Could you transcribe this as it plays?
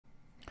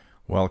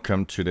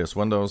Welcome to this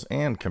Windows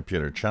and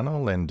Computer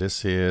channel, and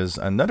this is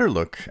another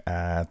look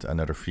at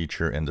another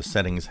feature in the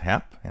Settings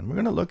app, and we're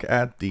going to look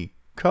at the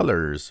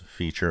Colors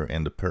feature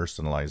in the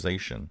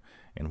Personalization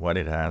and what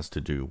it has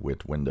to do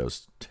with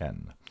Windows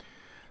 10.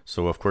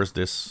 So of course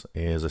this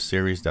is a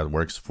series that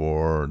works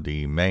for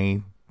the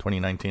May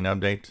 2019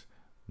 update,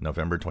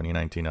 November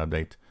 2019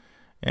 update,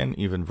 and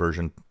even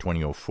version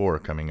 2004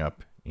 coming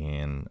up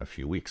in a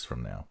few weeks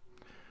from now.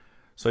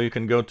 So you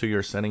can go to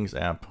your Settings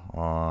app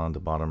on the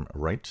bottom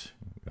right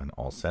on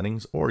All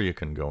Settings, or you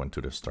can go into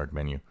the Start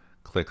menu,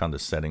 click on the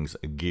Settings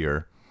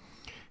gear.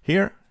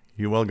 Here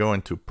you will go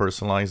into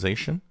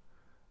Personalization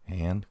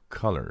and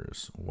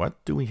Colors.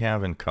 What do we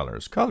have in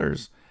Colors?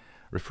 Colors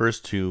refers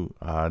to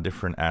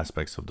different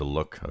aspects of the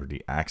look or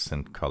the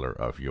accent color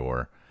of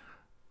your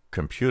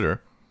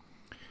computer.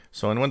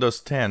 So in Windows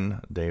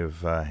 10,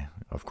 they've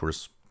of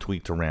course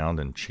tweaked around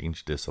and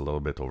changed this a little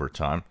bit over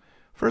time.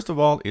 First of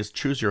all is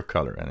choose your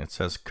color, and it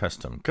says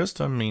custom.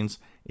 Custom means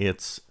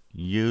it's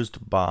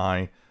used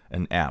by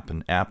an app.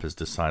 An app is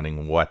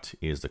deciding what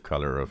is the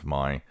color of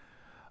my,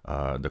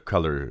 the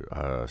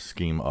color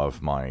scheme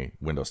of my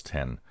Windows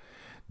 10.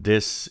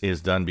 This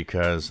is done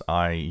because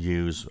I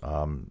use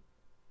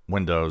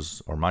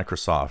Windows or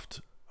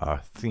Microsoft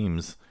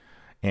themes,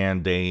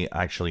 and they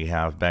actually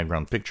have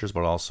background pictures,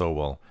 but also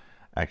will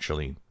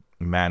actually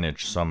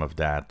manage some of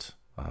that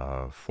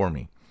for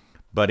me.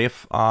 But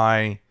if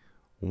I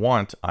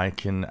want, I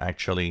can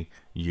actually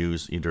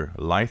use either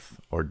light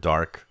or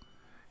dark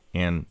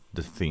in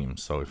the theme.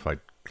 So if I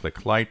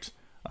click light,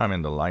 I'm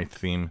in the light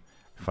theme.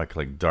 If I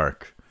click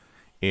dark,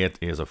 it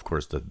is of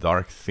course the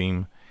dark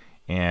theme.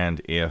 And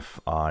if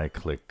I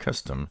click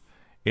custom,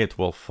 it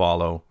will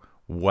follow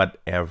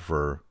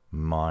whatever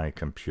my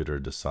computer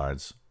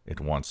decides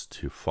it wants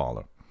to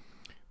follow.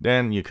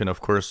 Then you can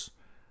of course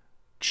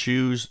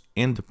choose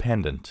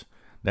independent.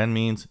 That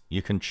means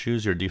you can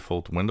choose your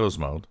default Windows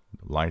mode,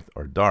 light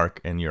or dark,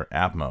 and your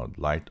app mode,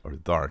 light or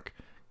dark,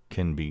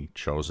 can be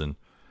chosen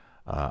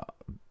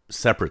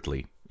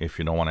separately if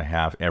you don't want to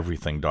have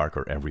everything dark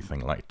or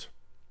everything light.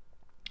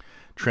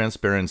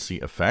 Transparency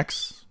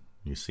effects,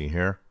 you see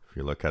here, if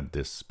you look at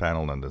this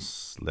panel on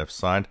this left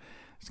side,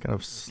 it's kind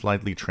of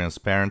slightly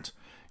transparent.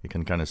 You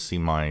can kind of see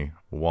my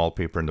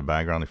wallpaper in the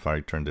background. If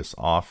I turn this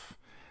off,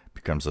 it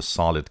becomes a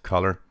solid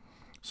color.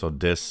 So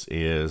this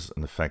is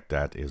an effect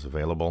that is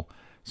available.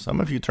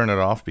 Some of you turn it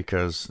off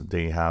because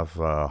they have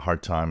a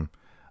hard time.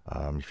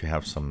 If you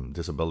have some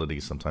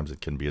disabilities, sometimes it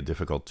can be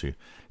difficult to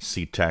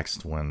see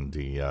text when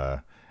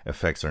the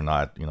effects are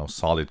not,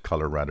 solid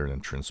color rather than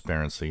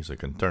transparency. So you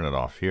can turn it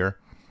off here.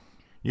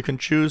 You can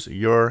choose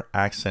your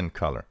accent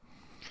color.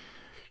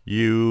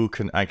 You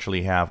can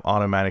actually have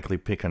automatically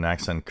pick an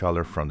accent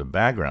color from the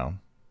background.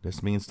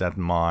 This means that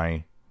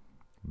my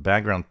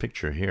background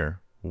picture here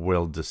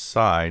will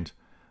decide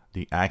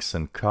the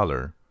accent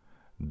color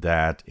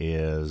that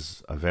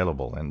is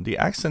available. And the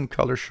accent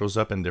color shows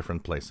up in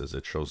different places.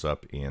 It shows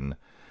up in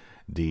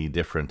the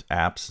different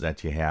apps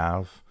that you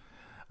have,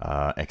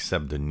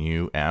 except the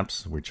new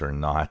apps, which are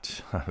not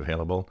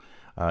available.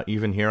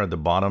 Even here at the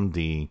bottom,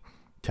 the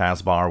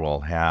taskbar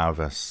will have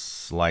a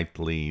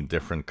slightly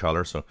different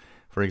color. So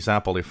for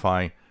example, if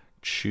I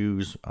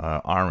choose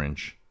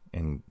orange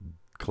and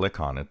click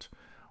on it,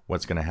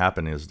 what's going to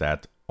happen is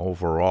that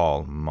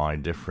overall my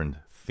different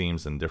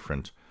themes and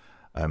different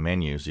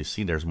menus, you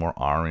see there's more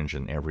orange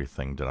in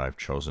everything that I've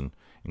chosen,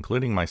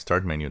 including my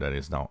start menu that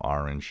is now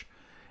orange,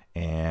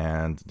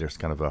 and there's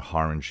kind of a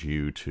orange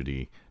hue to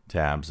the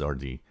tabs or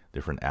the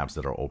different apps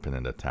that are open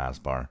in the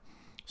taskbar.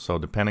 So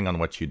depending on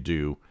what you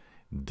do,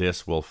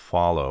 this will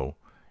follow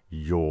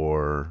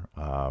your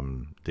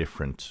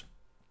different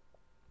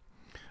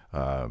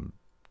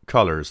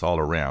colors all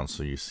around.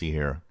 So you see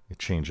here it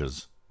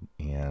changes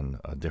in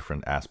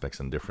different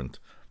aspects and different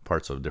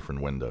parts of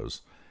different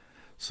windows.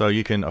 So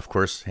you can, of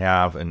course,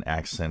 have an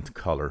accent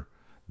color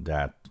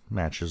that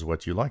matches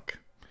what you like.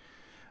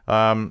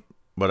 But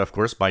of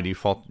course, by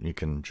default, you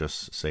can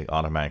just say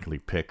automatically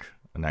pick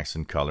an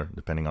accent color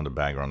depending on the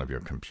background of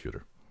your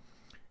computer.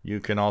 You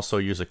can also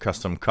use a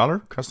custom color.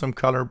 Custom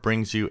color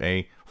brings you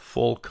a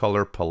full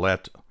color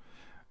palette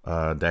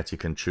that you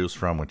can choose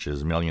from, which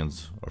is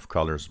millions of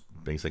colors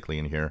basically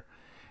in here.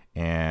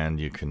 And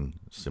you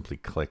can simply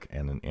click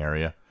in an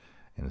area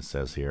and it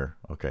says here,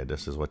 okay,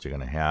 this is what you're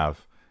going to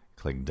have.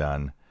 Click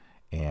done,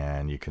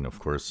 and you can of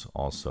course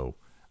also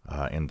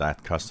in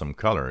that custom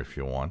color if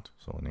you want.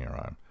 So here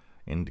I'm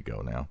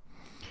indigo now.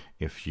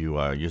 If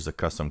you use the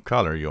custom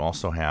color, you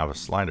also have a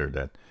slider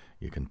that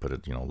you can put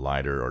it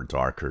lighter or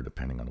darker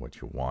depending on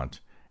what you want.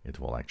 It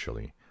will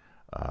actually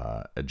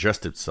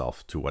adjust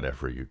itself to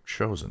whatever you've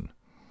chosen.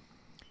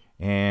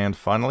 And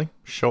finally,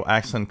 show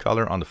accent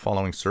color on the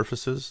following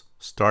surfaces: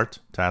 Start,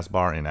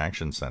 Taskbar, and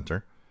Action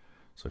Center.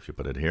 So if you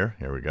put it here,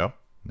 here we go.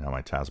 Now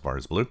my taskbar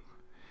is blue.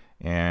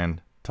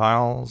 And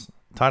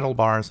title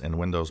bars and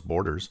Windows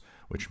borders,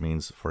 which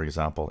means, for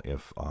example,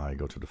 if I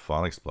go to the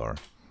File Explorer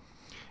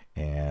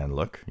and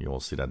look, you will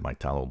see that my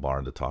title bar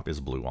at the top is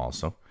blue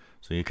also.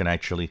 So you can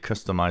actually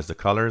customize the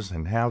colors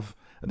and have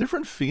a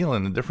different feel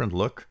and a different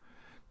look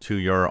to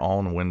your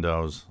own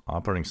Windows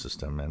operating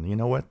system. And you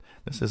know what?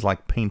 This is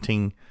like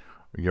painting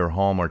your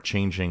home or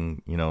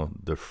changing,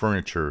 the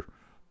furniture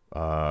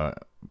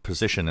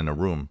position in a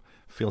room.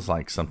 Feels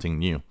like something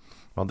new.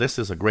 Well, this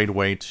is a great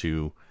way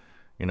to,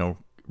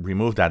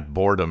 remove that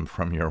boredom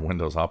from your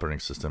Windows operating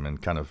system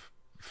and kind of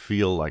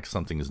feel like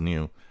something is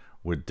new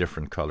with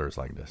different colors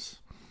like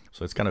this.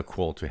 So it's kind of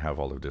cool to have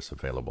all of this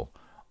available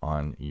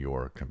on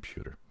your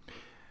computer.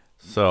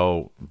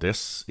 So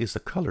this is the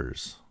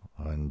colors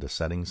and the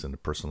settings and the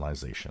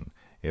personalization.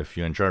 If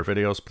you enjoy our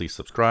videos, please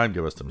subscribe,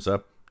 give us a thumbs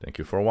up. Thank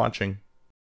you for watching.